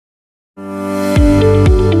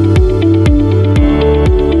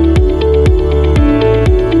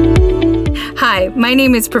My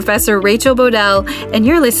name is Professor Rachel Bodell, and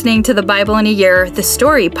you're listening to the Bible in a Year, the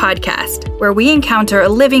Story podcast, where we encounter a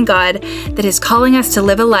living God that is calling us to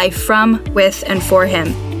live a life from, with, and for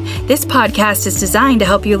Him. This podcast is designed to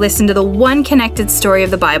help you listen to the one connected story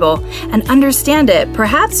of the Bible and understand it,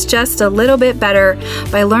 perhaps just a little bit better,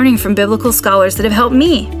 by learning from biblical scholars that have helped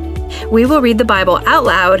me. We will read the Bible out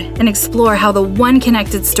loud and explore how the one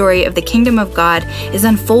connected story of the kingdom of God is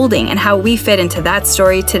unfolding and how we fit into that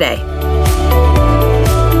story today.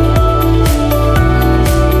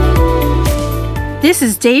 This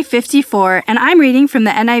is day 54, and I'm reading from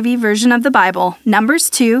the NIV version of the Bible,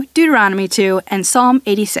 Numbers 2, Deuteronomy 2, and Psalm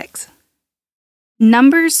 86.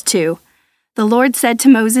 Numbers 2. The Lord said to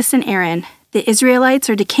Moses and Aaron, "The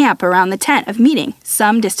Israelites are to camp around the tent of meeting,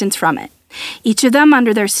 some distance from it, each of them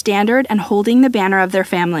under their standard and holding the banner of their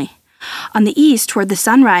family. On the east, toward the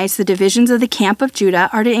sunrise, the divisions of the camp of Judah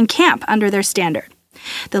are to encamp under their standard.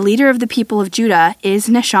 The leader of the people of Judah is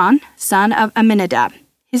Nahshon, son of Amminadab.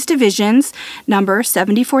 His divisions number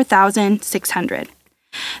 74,600.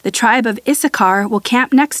 The tribe of Issachar will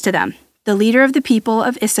camp next to them. The leader of the people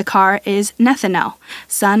of Issachar is Nethanel,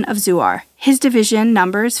 son of Zuar. His division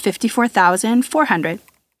numbers 54,400.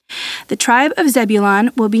 The tribe of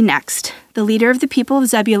Zebulun will be next. The leader of the people of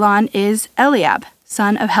Zebulun is Eliab,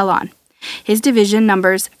 son of Helon. His division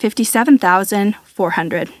numbers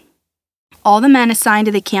 57,400. All the men assigned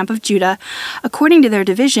to the camp of Judah, according to their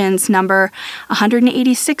divisions, number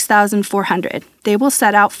 186,400. They will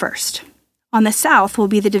set out first. On the south will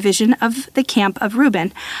be the division of the camp of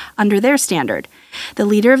Reuben, under their standard. The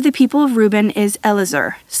leader of the people of Reuben is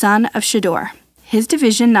Elizur, son of Shedeur. His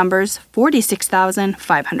division numbers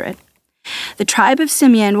 46,500. The tribe of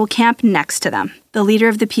Simeon will camp next to them. The leader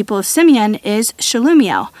of the people of Simeon is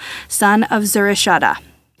Shelumiel, son of Zurishaddai.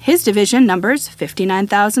 His division numbers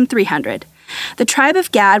 59,300. The tribe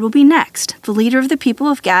of Gad will be next. The leader of the people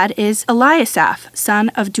of Gad is Eliasaph, son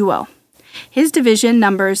of Duo. His division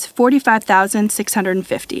numbers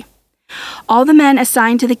 45,650. All the men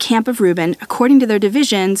assigned to the camp of Reuben, according to their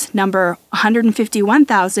divisions, number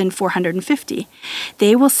 151,450.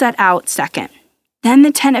 They will set out second. Then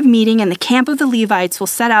the tent of meeting and the camp of the Levites will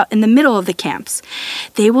set out in the middle of the camps.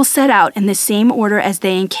 They will set out in the same order as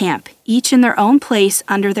they encamp, each in their own place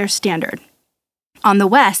under their standard. On the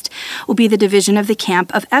west will be the division of the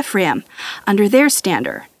camp of Ephraim, under their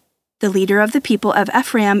standard. The leader of the people of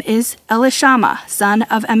Ephraim is Elishama, son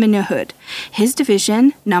of Amminahud. His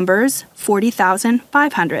division numbers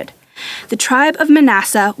 40,500. The tribe of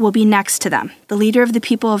Manasseh will be next to them. The leader of the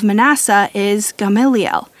people of Manasseh is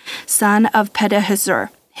Gamaliel, son of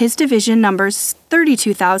Pedahzur. His division numbers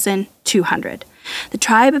 32,200. The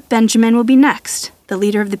tribe of Benjamin will be next. The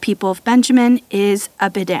leader of the people of Benjamin is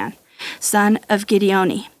Abidan, son of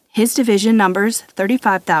Gideoni. His division numbers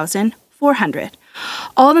 35,400.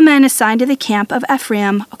 All the men assigned to the camp of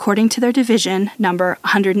Ephraim, according to their division, number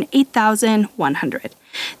 108,100.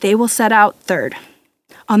 They will set out third.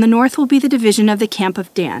 On the north will be the division of the camp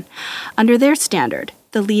of Dan, under their standard.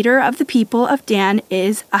 The leader of the people of Dan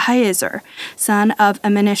is Ahiezer, son of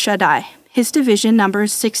Amminashadai. His division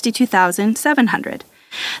numbers 62,700.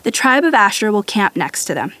 The tribe of Asher will camp next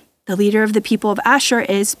to them. The leader of the people of Asher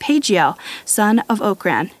is Pagiel, son of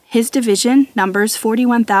Okran. His division numbers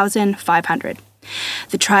 41,500.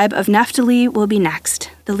 The tribe of Naphtali will be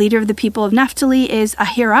next. The leader of the people of Naphtali is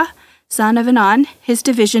Ahira, son of Anan. His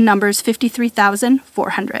division numbers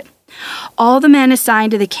 53,400. All the men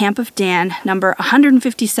assigned to the camp of Dan number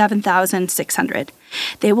 157,600.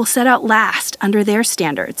 They will set out last under their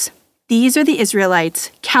standards. These are the Israelites,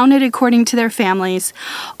 counted according to their families.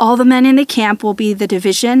 All the men in the camp will be the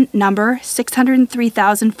division number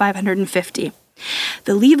 603,550.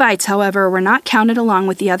 The Levites, however, were not counted along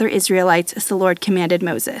with the other Israelites as the Lord commanded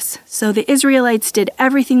Moses. So the Israelites did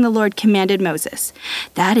everything the Lord commanded Moses.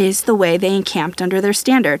 That is the way they encamped under their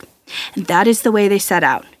standard. And that is the way they set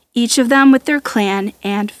out, each of them with their clan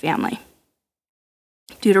and family.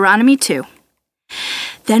 Deuteronomy 2.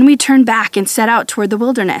 Then we turned back and set out toward the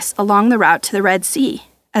wilderness, along the route to the Red Sea,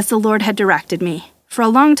 as the Lord had directed me. For a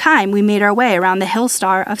long time we made our way around the hill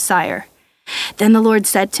star of Seir. Then the Lord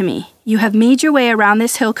said to me, "You have made your way around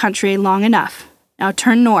this hill country long enough. Now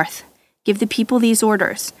turn north. Give the people these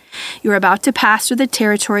orders. You are about to pass through the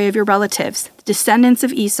territory of your relatives, the descendants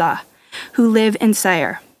of Esau, who live in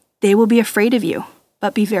Seir. They will be afraid of you,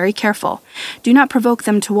 but be very careful. Do not provoke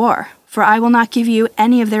them to war, for I will not give you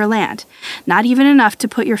any of their land, not even enough to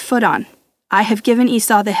put your foot on. I have given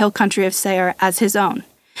Esau the hill country of Seir as his own.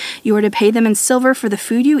 You are to pay them in silver for the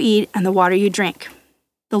food you eat and the water you drink.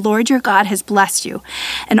 The Lord your God has blessed you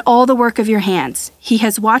and all the work of your hands. He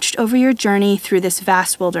has watched over your journey through this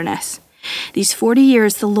vast wilderness. These 40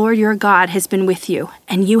 years the Lord your God has been with you,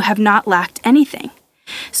 and you have not lacked anything."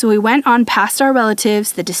 So we went on past our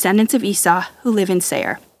relatives, the descendants of Esau, who live in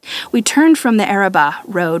Seir. We turned from the Arabah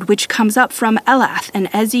road, which comes up from Elath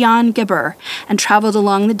and Ezion-Geber, and traveled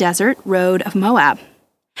along the desert road of Moab.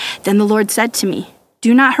 Then the Lord said to me,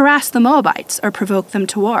 "Do not harass the Moabites or provoke them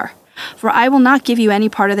to war, for I will not give you any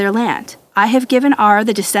part of their land. I have given Ar,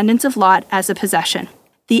 the descendants of Lot, as a possession."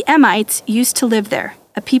 The Emites used to live there,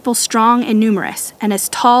 a people strong and numerous, and as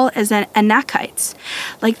tall as the Anakites.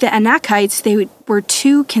 Like the Anakites, they were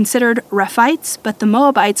too considered Rephites, but the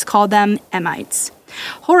Moabites called them Emites.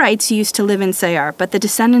 Horites used to live in Seir, but the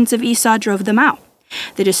descendants of Esau drove them out.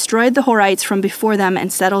 They destroyed the Horites from before them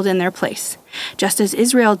and settled in their place, just as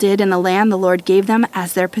Israel did in the land the Lord gave them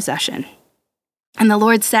as their possession. And the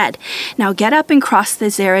Lord said, "Now get up and cross the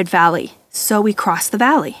Zered Valley." So we crossed the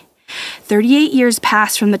valley. 38 years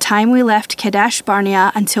passed from the time we left Kadesh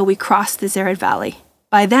Barnea until we crossed the Zered Valley.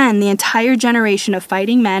 By then, the entire generation of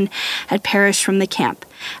fighting men had perished from the camp,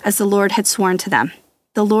 as the Lord had sworn to them.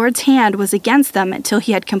 The Lord's hand was against them until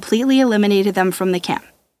he had completely eliminated them from the camp.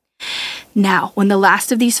 Now, when the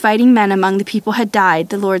last of these fighting men among the people had died,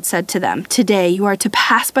 the Lord said to them, "Today you are to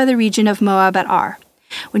pass by the region of Moab at Ar.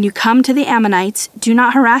 When you come to the Ammonites, do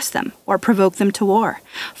not harass them or provoke them to war,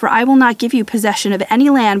 for I will not give you possession of any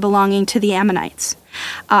land belonging to the Ammonites.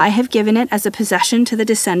 I have given it as a possession to the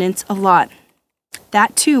descendants of Lot."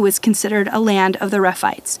 That too was considered a land of the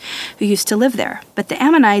Rephites, who used to live there, but the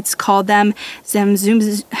Ammonites called them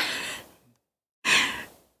Zamzummites.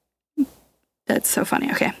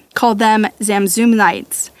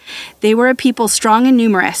 They were a people strong and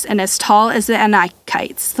numerous, and as tall as the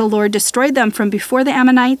Anakites. The Lord destroyed them from before the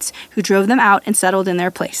Ammonites, who drove them out and settled in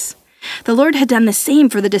their place. The Lord had done the same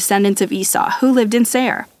for the descendants of Esau, who lived in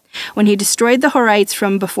Seir, when he destroyed the Horites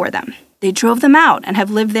from before them. They drove them out and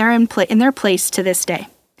have lived there in their place to this day.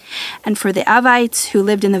 And for the Avites, who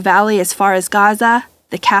lived in the valley as far as Gaza,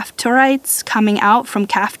 the Caphtorites, coming out from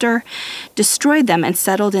Caphtor, destroyed them and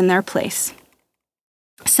settled in their place.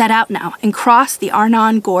 Set out now and cross the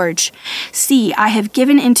Arnon Gorge. See, I have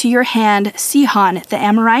given into your hand Sihon the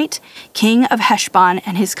Amorite, king of Heshbon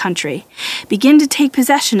and his country. Begin to take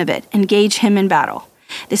possession of it, engage him in battle.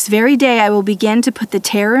 This very day I will begin to put the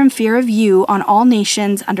terror and fear of you on all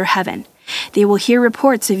nations under heaven. They will hear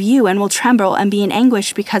reports of you and will tremble and be in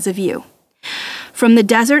anguish because of you. From the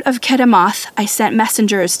desert of Kedemoth I sent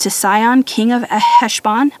messengers to Sihon, king of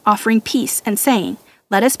Heshbon, offering peace and saying,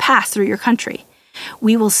 "Let us pass through your country.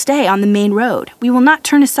 We will stay on the main road. We will not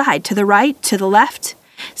turn aside to the right, to the left.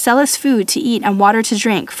 Sell us food to eat and water to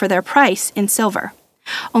drink for their price in silver.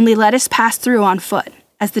 Only let us pass through on foot,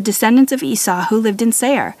 as the descendants of Esau who lived in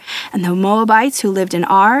Seir, and the Moabites who lived in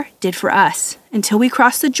Ar did for us, until we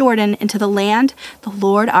cross the Jordan into the land the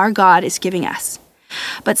Lord our God is giving us."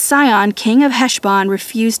 But Sihon, king of Heshbon,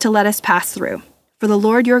 refused to let us pass through. For the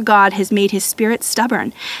Lord your God has made his spirit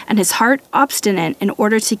stubborn and his heart obstinate in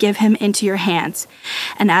order to give him into your hands,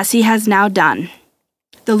 and as he has now done.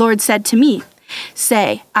 The Lord said to me,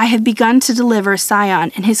 "Say, I have begun to deliver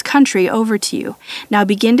Sihon and his country over to you. Now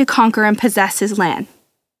begin to conquer and possess his land."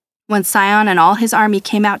 When Sihon and all his army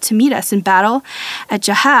came out to meet us in battle at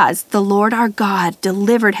Jahaz, the Lord our God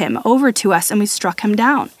delivered him over to us, and we struck him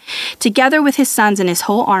down, together with his sons and his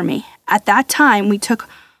whole army. At that time we took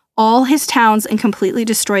all his towns and completely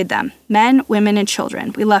destroyed them, men, women, and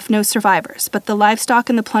children. We left no survivors, but the livestock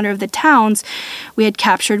and the plunder of the towns we had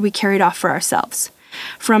captured we carried off for ourselves.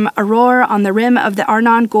 From Aroer on the rim of the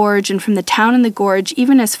Arnon Gorge and from the town in the gorge,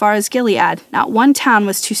 even as far as Gilead, not one town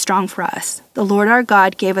was too strong for us. The Lord our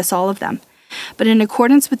God gave us all of them. But in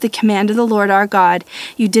accordance with the command of the Lord our God,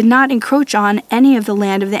 you did not encroach on any of the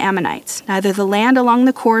land of the Ammonites, neither the land along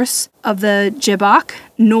the course of the Jabbok,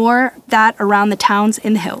 nor that around the towns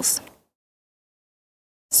in the hills.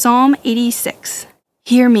 Psalm 86.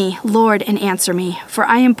 Hear me, Lord, and answer me, for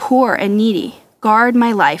I am poor and needy. Guard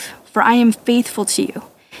my life, for I am faithful to you.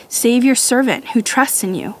 Save your servant who trusts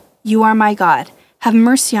in you. You are my God. Have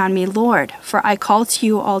mercy on me, Lord, for I call to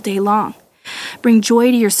you all day long. Bring joy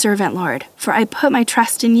to your servant, Lord, for I put my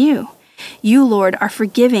trust in you. You, Lord, are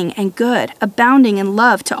forgiving and good, abounding in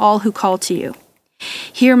love to all who call to you.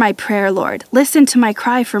 Hear my prayer, Lord. Listen to my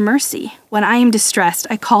cry for mercy. When I am distressed,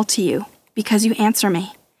 I call to you, because you answer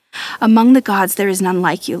me. Among the gods there is none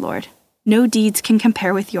like you, Lord. No deeds can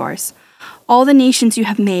compare with yours. All the nations you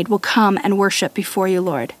have made will come and worship before you,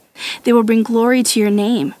 Lord. They will bring glory to your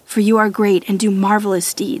name, for you are great and do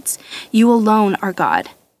marvelous deeds. You alone are God.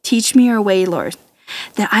 Teach me your way, Lord,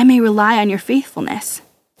 that I may rely on your faithfulness.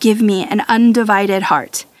 Give me an undivided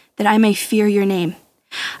heart, that I may fear your name.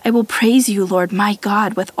 I will praise you, Lord my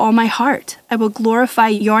God, with all my heart. I will glorify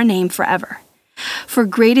your name forever. For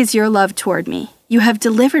great is your love toward me. You have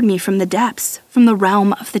delivered me from the depths, from the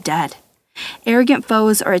realm of the dead. Arrogant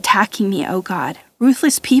foes are attacking me, O God.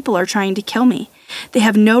 Ruthless people are trying to kill me. They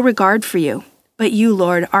have no regard for you. But you,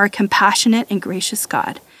 Lord, are a compassionate and gracious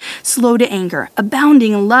God, slow to anger,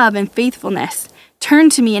 abounding in love and faithfulness. Turn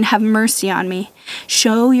to me and have mercy on me.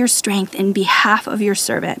 Show your strength in behalf of your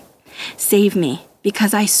servant. Save me,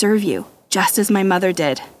 because I serve you, just as my mother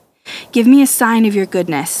did. Give me a sign of your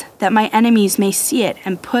goodness, that my enemies may see it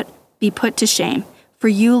and be put to shame. For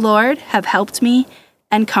you, Lord, have helped me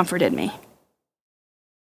and comforted me.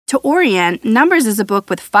 To orient, Numbers is a book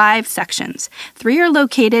with 5 sections. 3 are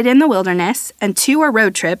located in the wilderness, and 2 are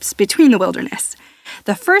road trips between the wilderness.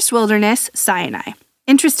 The first wilderness, Sinai.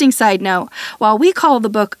 Interesting side note, while we call the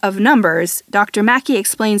book of Numbers, Dr. Mackey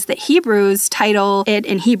explains that Hebrews title it,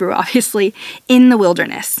 in Hebrew obviously, In the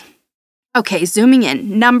Wilderness. Okay, zooming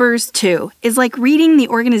in, Numbers 2 is like reading the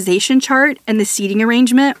organization chart and the seating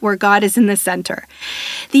arrangement where God is in the center.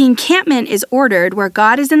 The encampment is ordered where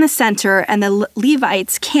God is in the center, and the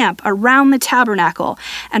Levites camp around the tabernacle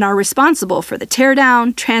and are responsible for the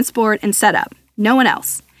teardown, transport, and setup. No one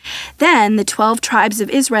else. Then the 12 tribes of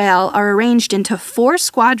Israel are arranged into 4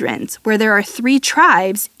 squadrons where there are 3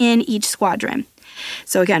 tribes in each squadron.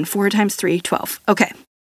 So again, 4 times 3, 12. Okay.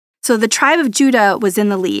 So the tribe of Judah was in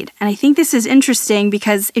the lead. And I think this is interesting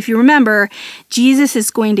because if you remember, Jesus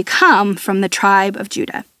is going to come from the tribe of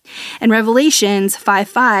Judah. In Revelations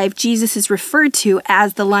 5:5, Jesus is referred to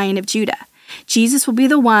as the Lion of Judah. Jesus will be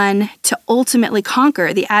the one to ultimately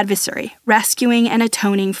conquer the adversary, rescuing and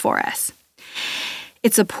atoning for us.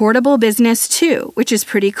 It's a portable business too, which is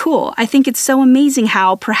pretty cool. I think it's so amazing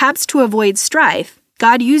how, perhaps to avoid strife,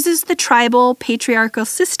 God uses the tribal patriarchal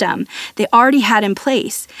system they already had in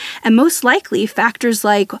place, and most likely factors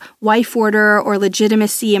like wife order or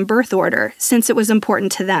legitimacy and birth order, since it was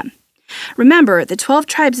important to them. Remember, the 12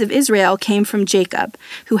 tribes of Israel came from Jacob,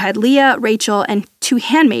 who had Leah, Rachel, and 2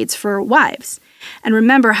 handmaids for wives. And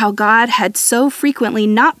remember how God had so frequently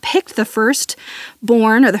not picked the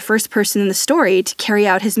firstborn or the first person in the story to carry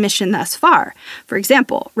out his mission thus far. For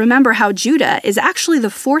example, remember how Judah is actually the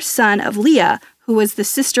 4th son of Leah, who was the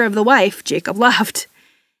sister of the wife Jacob loved.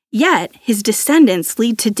 Yet, his descendants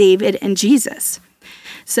lead to David and Jesus.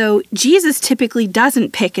 So Jesus typically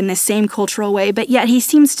doesn't pick in the same cultural way, but yet he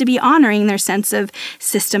seems to be honoring their sense of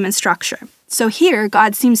system and structure. So here,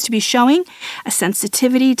 God seems to be showing a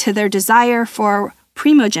sensitivity to their desire for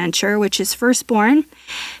primogeniture, which is firstborn,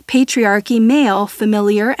 patriarchy, male,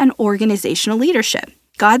 familiar, and organizational leadership.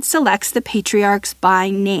 God selects the patriarchs by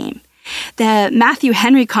name. The Matthew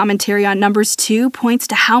Henry commentary on Numbers 2 points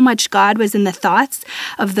to how much God was in the thoughts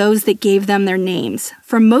of those that gave them their names.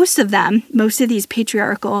 For most of these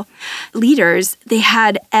patriarchal leaders, they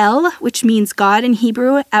had El, which means God in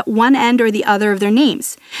Hebrew, at one end or the other of their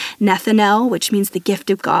names. Nethanel, which means the gift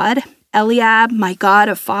of God. Eliab, my God,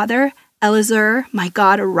 a father. Elazar, my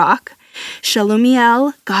God, a rock.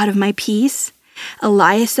 Shalumiel, God of my peace.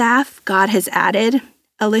 Eliasaph, God has added.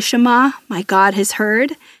 Elishama, my God has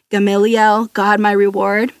heard. Gamaliel, God my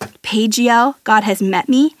reward. Pagiel, God has met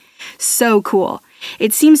me. So cool.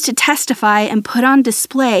 It seems to testify and put on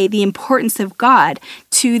display the importance of God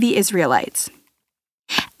to the Israelites.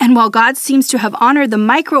 And while God seems to have honored the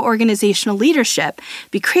micro-organizational leadership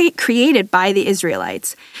created by the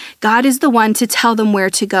Israelites, God is the one to tell them where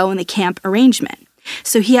to go in the camp arrangement.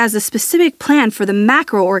 So he has a specific plan for the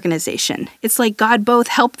macro organization. It's like God both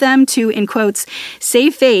helped them to, in quotes,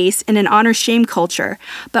 save face in an honor-shame culture,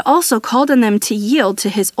 but also called on them to yield to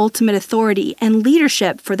his ultimate authority and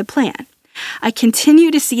leadership for the plan. I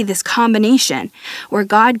continue to see this combination where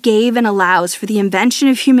God gave and allows for the invention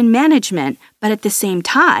of human management, but at the same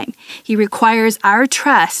time, he requires our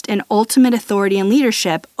trust and ultimate authority and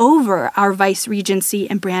leadership over our vice-regency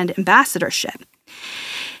and brand ambassadorship.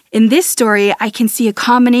 In this story, I can see a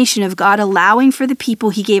combination of God allowing for the people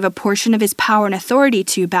he gave a portion of his power and authority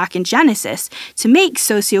to back in Genesis to make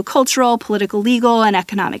sociocultural, political, legal, and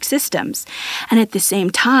economic systems. And at the same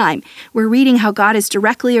time, we're reading how God is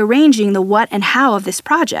directly arranging the what and how of this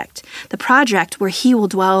project, the project where he will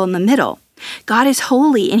dwell in the middle. God is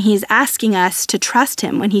holy, and he is asking us to trust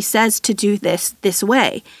him when he says to do this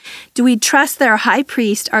way. Do we trust that our high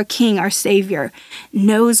priest, our king, our savior,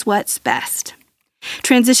 knows what's best?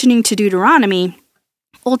 Transitioning to Deuteronomy,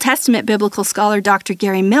 Old Testament biblical scholar Dr.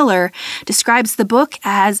 Gary Miller describes the book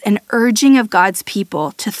as an urging of God's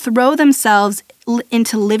people to throw themselves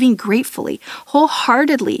into living gratefully,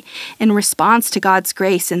 wholeheartedly in response to God's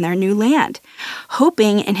grace in their new land,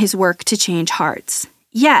 hoping in his work to change hearts.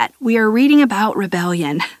 Yet, we are reading about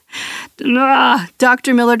rebellion.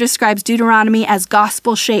 Dr. Miller describes Deuteronomy as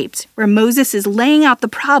gospel-shaped, where Moses is laying out the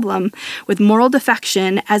problem with moral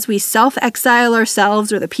defection as we self-exile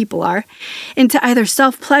ourselves, or the people are, into either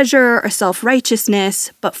self-pleasure or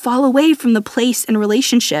self-righteousness, but fall away from the place and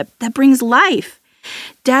relationship that brings life.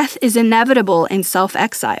 Death is inevitable in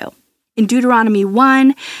self-exile. In Deuteronomy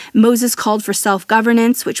 1, Moses called for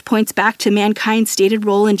self-governance, which points back to mankind's stated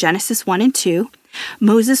role in Genesis 1 and 2.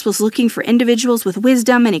 Moses was looking for individuals with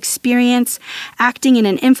wisdom and experience, acting in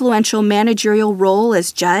an influential managerial role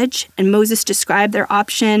as judge, and Moses described their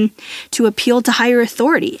option to appeal to higher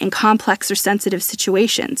authority in complex or sensitive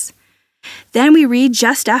situations. Then we read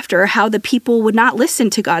just after how the people would not listen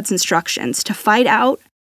to God's instructions to fight out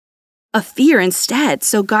a fear instead,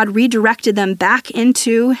 so God redirected them back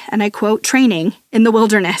into, and I quote, training in the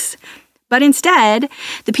wilderness. But instead,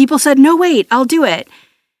 the people said, "No, wait, I'll do it,"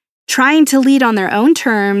 trying to lead on their own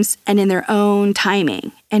terms and in their own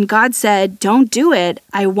timing. And God said, "Don't do it,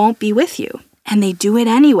 I won't be with you." And they do it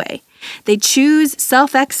anyway. They choose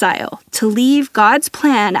self-exile to leave God's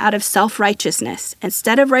plan out of self-righteousness.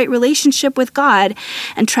 Instead of right relationship with God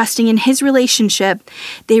and trusting in His relationship,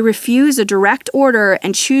 they refuse a direct order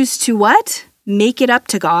and choose to what? Make it up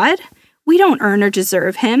to God? We don't earn or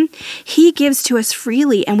deserve Him. He gives to us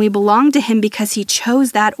freely, and we belong to Him because He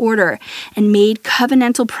chose that order and made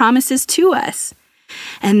covenantal promises to us.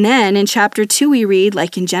 And then in chapter 2 we read,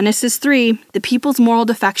 like in Genesis 3, the people's moral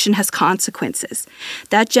defection has consequences.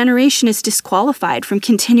 That generation is disqualified from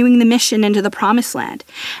continuing the mission into the promised land,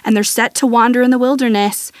 and they're set to wander in the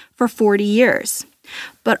wilderness for 40 years.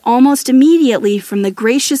 But almost immediately, from the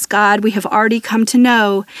gracious God we have already come to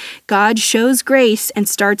know, God shows grace and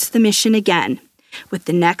starts the mission again with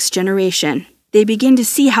the next generation. They begin to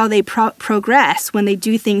see how they progress when they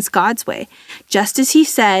do things God's way, just as He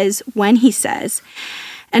says, when He says.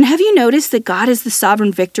 And have you noticed that God is the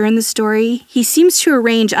sovereign victor in the story? He seems to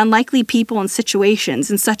arrange unlikely people and situations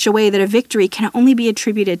in such a way that a victory can only be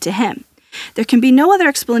attributed to Him. There can be no other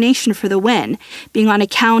explanation for the win, being on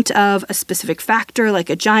account of a specific factor like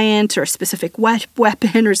a giant or a specific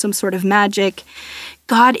weapon or some sort of magic.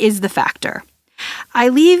 God is the factor. I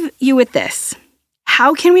leave you with this.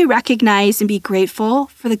 How can we recognize and be grateful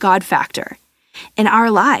for the God factor in our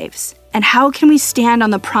lives? And how can we stand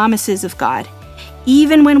on the promises of God,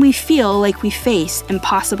 even when we feel like we face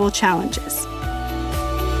impossible challenges?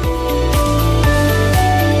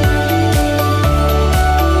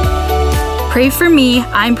 Pray for me,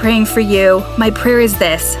 I'm praying for you. My prayer is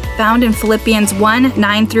this, found in Philippians 1,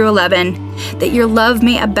 9 through 11, that your love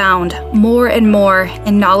may abound more and more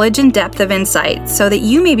in knowledge and depth of insight, so that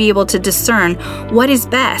you may be able to discern what is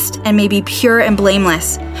best and may be pure and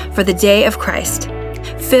blameless for the day of Christ,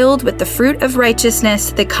 filled with the fruit of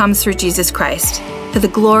righteousness that comes through Jesus Christ, to the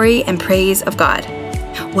glory and praise of God.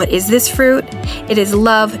 What is this fruit? It is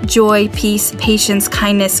love, joy, peace, patience,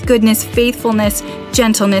 kindness, goodness, faithfulness,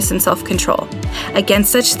 gentleness, and self-control.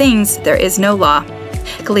 Against such things there is no law.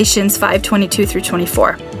 Galatians 5:22 through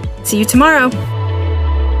 24. See you tomorrow.